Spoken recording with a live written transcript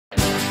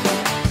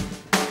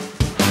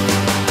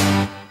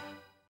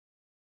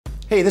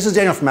Hey, this is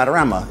Daniel from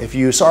Adorama. If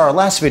you saw our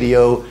last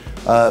video,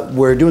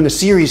 we're doing a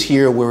series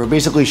here where we're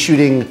basically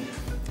shooting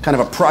kind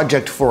of a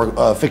project for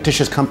a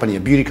fictitious company, a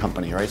beauty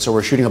company, right? So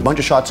we're shooting a bunch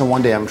of shots in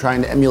one day. I'm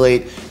trying to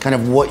emulate kind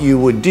of what you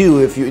would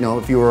do if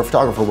if you were a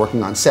photographer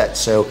working on set.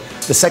 So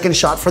the second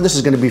shot for this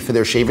is going to be for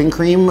their shaving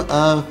cream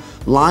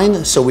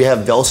line. So we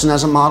have Velson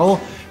as a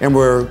model, and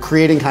we're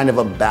creating kind of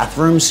a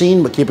bathroom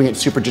scene, but keeping it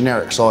super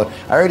generic. So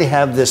I already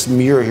have this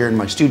mirror here in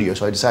my studio,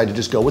 so I decided to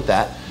just go with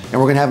that. And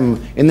we're gonna have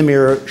them in the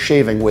mirror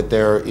shaving with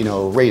their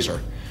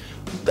razor.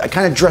 I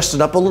kind of dressed it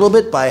up a little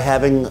bit by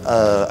having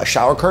a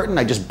shower curtain.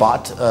 I just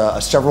bought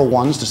several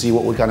ones to see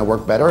what would kind of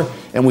work better.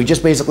 And we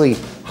just basically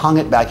hung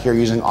it back here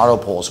using auto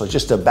pole. So it's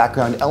just a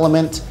background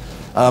element.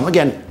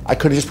 Again, I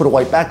could have just put a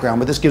white background,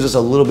 but this gives us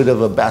a little bit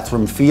of a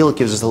bathroom feel. It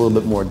gives us a little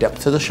bit more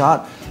depth to the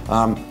shot.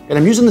 And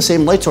I'm using the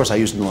same light source I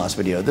used in the last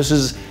video. This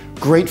is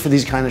great for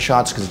these kind of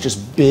shots because it's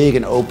just big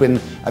and open.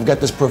 I've got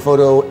this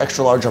Profoto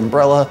extra large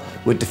umbrella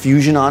with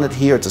diffusion on it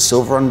here. It's a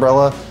silver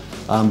umbrella.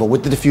 But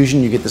with the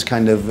diffusion, you get this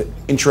kind of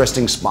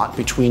interesting spot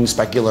between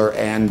specular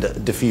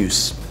and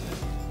diffuse.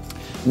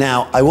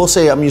 Now, I will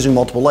say I'm using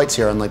multiple lights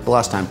here, unlike the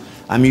last time.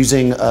 I'm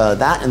using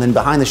that, and then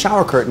behind the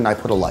shower curtain, I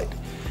put a light.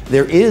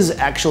 There is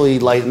actually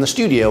light in the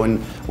studio,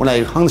 and when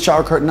I hung the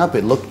shower curtain up,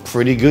 it looked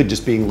pretty good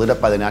just being lit up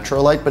by the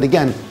natural light. But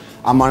again,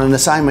 I'm on an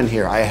assignment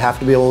here. I have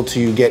to be able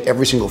to get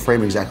every single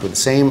frame exactly the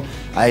same.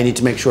 I need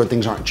to make sure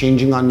things aren't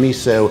changing on me,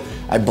 so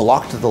I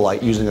blocked the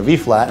light using a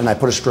V-flat, and I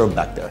put a strobe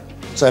back there.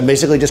 So I'm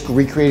basically just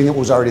recreating what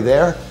was already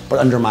there, but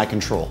under my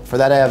control. For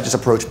that, I have just a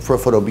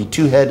Profoto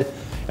B2 head,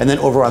 and then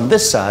over on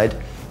this side,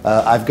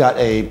 I've got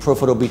a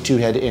Profoto B2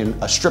 head in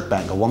a strip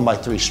bank, a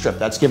 1x3 strip.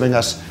 That's giving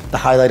us the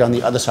highlight on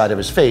the other side of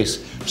his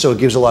face, so it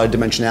gives a lot of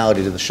dimensionality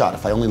to the shot.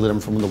 If I only lit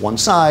him from the one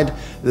side,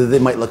 they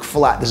might look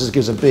flat. This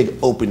gives a big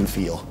open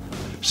feel.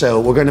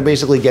 So we're gonna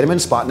basically get him in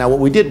spot. Now what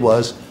we did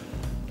was,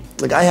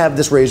 like I have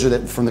this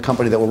razor from the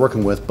company that we're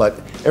working with, but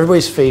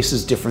everybody's face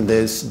is different.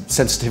 There's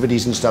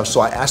sensitivities and stuff.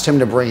 So I asked him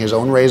to bring his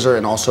own razor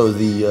and also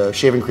the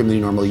shaving cream that he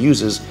normally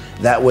uses.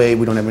 That way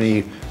we don't have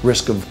any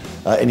risk of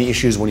any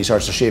issues when he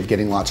starts to shave,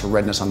 getting lots of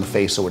redness on the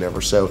face or whatever.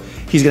 So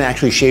he's gonna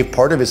actually shave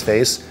part of his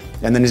face,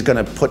 and then he's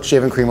gonna put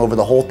shaving cream over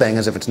the whole thing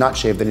as if it's not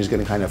shaved. Then he's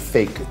gonna kind of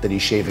fake that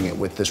he's shaving it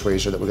with this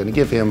razor that we're gonna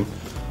give him,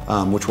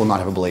 which will not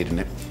have a blade in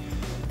it.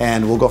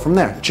 And we'll go from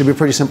there. It should be a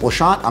pretty simple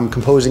shot. I'm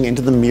composing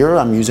into the mirror.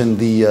 I'm using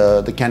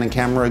the Canon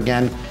camera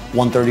again,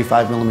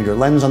 135mm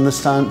lens on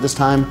this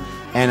time,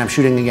 and I'm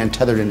shooting again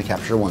tethered into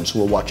Capture One, so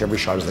we'll watch every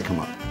shot as they come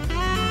up.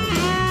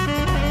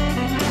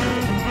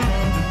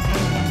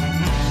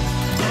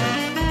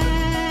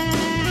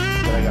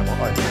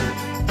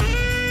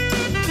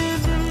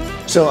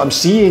 So I'm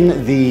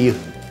seeing the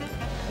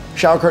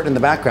shower curtain in the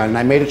background, and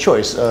I made a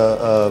choice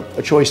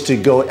to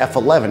go at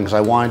f11 because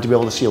I wanted to be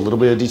able to see a little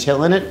bit of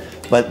detail in it.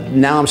 But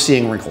now I'm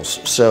seeing wrinkles.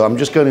 So I'm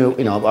just going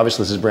to,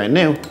 obviously this is brand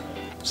new,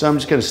 so I'm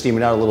just going to steam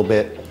it out a little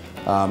bit.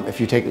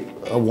 If you take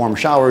a warm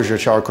shower, your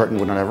shower curtain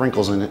would not have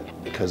wrinkles in it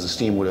because the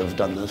steam would have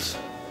done this.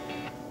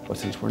 But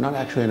since we're not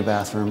actually in a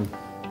bathroom,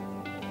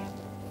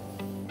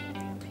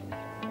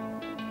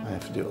 I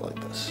have to do it like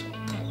this.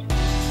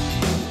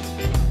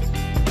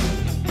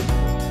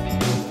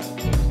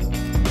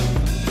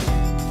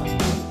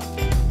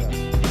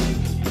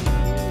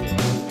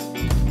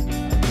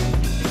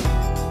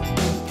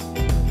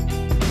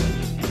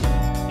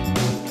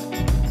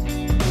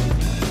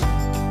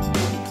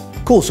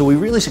 Cool, so we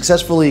really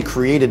successfully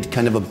created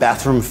kind of a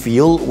bathroom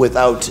feel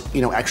without,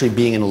 actually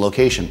being in a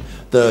location.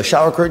 The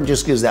shower curtain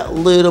just gives that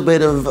little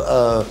bit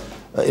of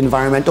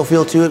environmental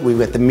feel to it. We've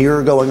got the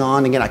mirror going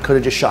on. Again, I could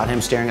have just shot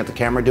him staring at the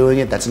camera doing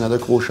it. That's another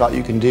cool shot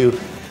you can do.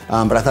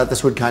 But I thought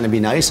this would kind of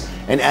be nice.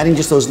 And adding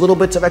just those little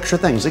bits of extra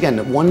things.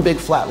 Again, one big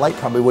flat light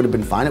probably would have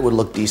been fine. It would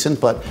look decent,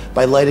 but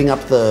by lighting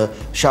up the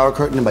shower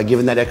curtain and by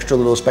giving that extra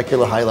little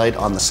specular highlight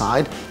on the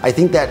side, I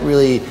think that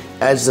really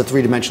adds the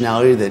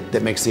three-dimensionality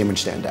that makes the image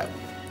stand out.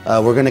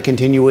 We're going to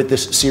continue with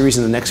this series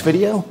in the next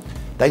video.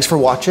 Thanks for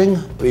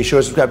watching. Be sure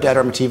to subscribe to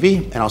Adorama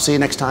TV, and I'll see you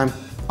next time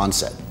on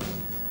set.